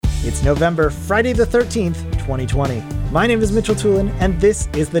It's November, Friday the 13th, 2020. My name is Mitchell Tulin, and this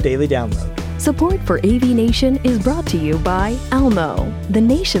is the Daily Download. Support for AV Nation is brought to you by Almo, the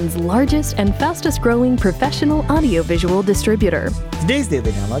nation's largest and fastest growing professional audiovisual distributor. Today's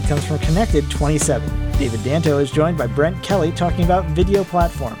Daily Download comes from Connected 27. David Danto is joined by Brent Kelly talking about video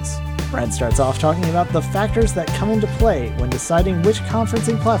platforms. Brent starts off talking about the factors that come into play when deciding which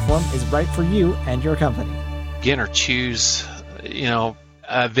conferencing platform is right for you and your company. Begin or choose,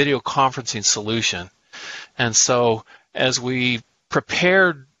 a video conferencing solution. And so as we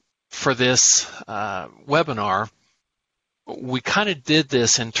prepared for this webinar, we kind of did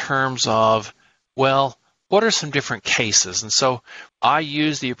this in terms of, what are some different cases? And so I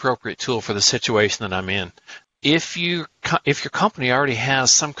use the appropriate tool for the situation that I'm in. If your company already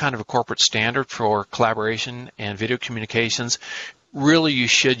has some kind of a corporate standard for collaboration and video communications, really you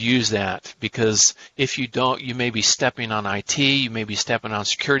should use that, because if you don't, you may be stepping on IT, you may be stepping on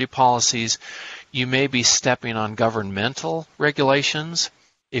security policies, you may be stepping on governmental regulations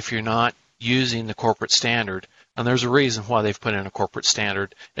if you're not using the corporate standard. And there's a reason why they've put in a corporate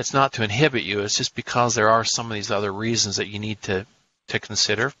standard. It's not to inhibit you, it's just because there are some of these other reasons that you need to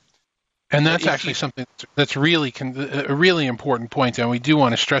consider. And that's actually something that's really a really important point, and we do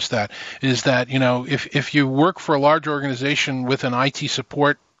want to stress that, is that, if you work for a large organization with an IT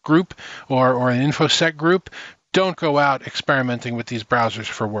support group or an InfoSec group, don't go out experimenting with these browsers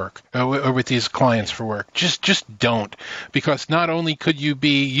for work or with these clients for work. Just don't, because not only could you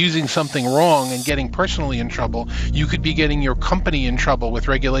be using something wrong and getting personally in trouble, you could be getting your company in trouble with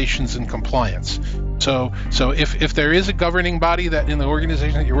regulations and compliance. So if there is a governing body that in the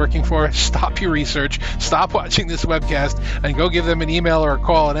organization that you're working for, stop your research, stop watching this webcast, and go give them an email or a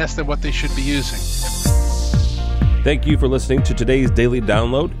call and ask them what they should be using. Thank you for listening to today's Daily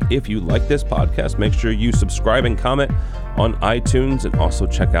Download. If you like this podcast, make sure you subscribe and comment on iTunes, and also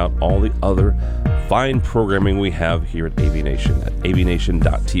check out all the other fine programming we have here at AV Nation at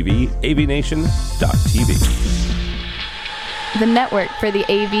avnation.tv, avnation.tv. The network for the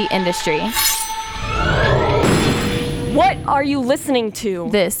AV industry. What are you listening to?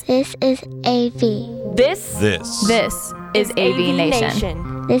 This is AV. This is AV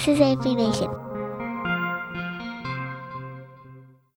Nation. This is AV Nation.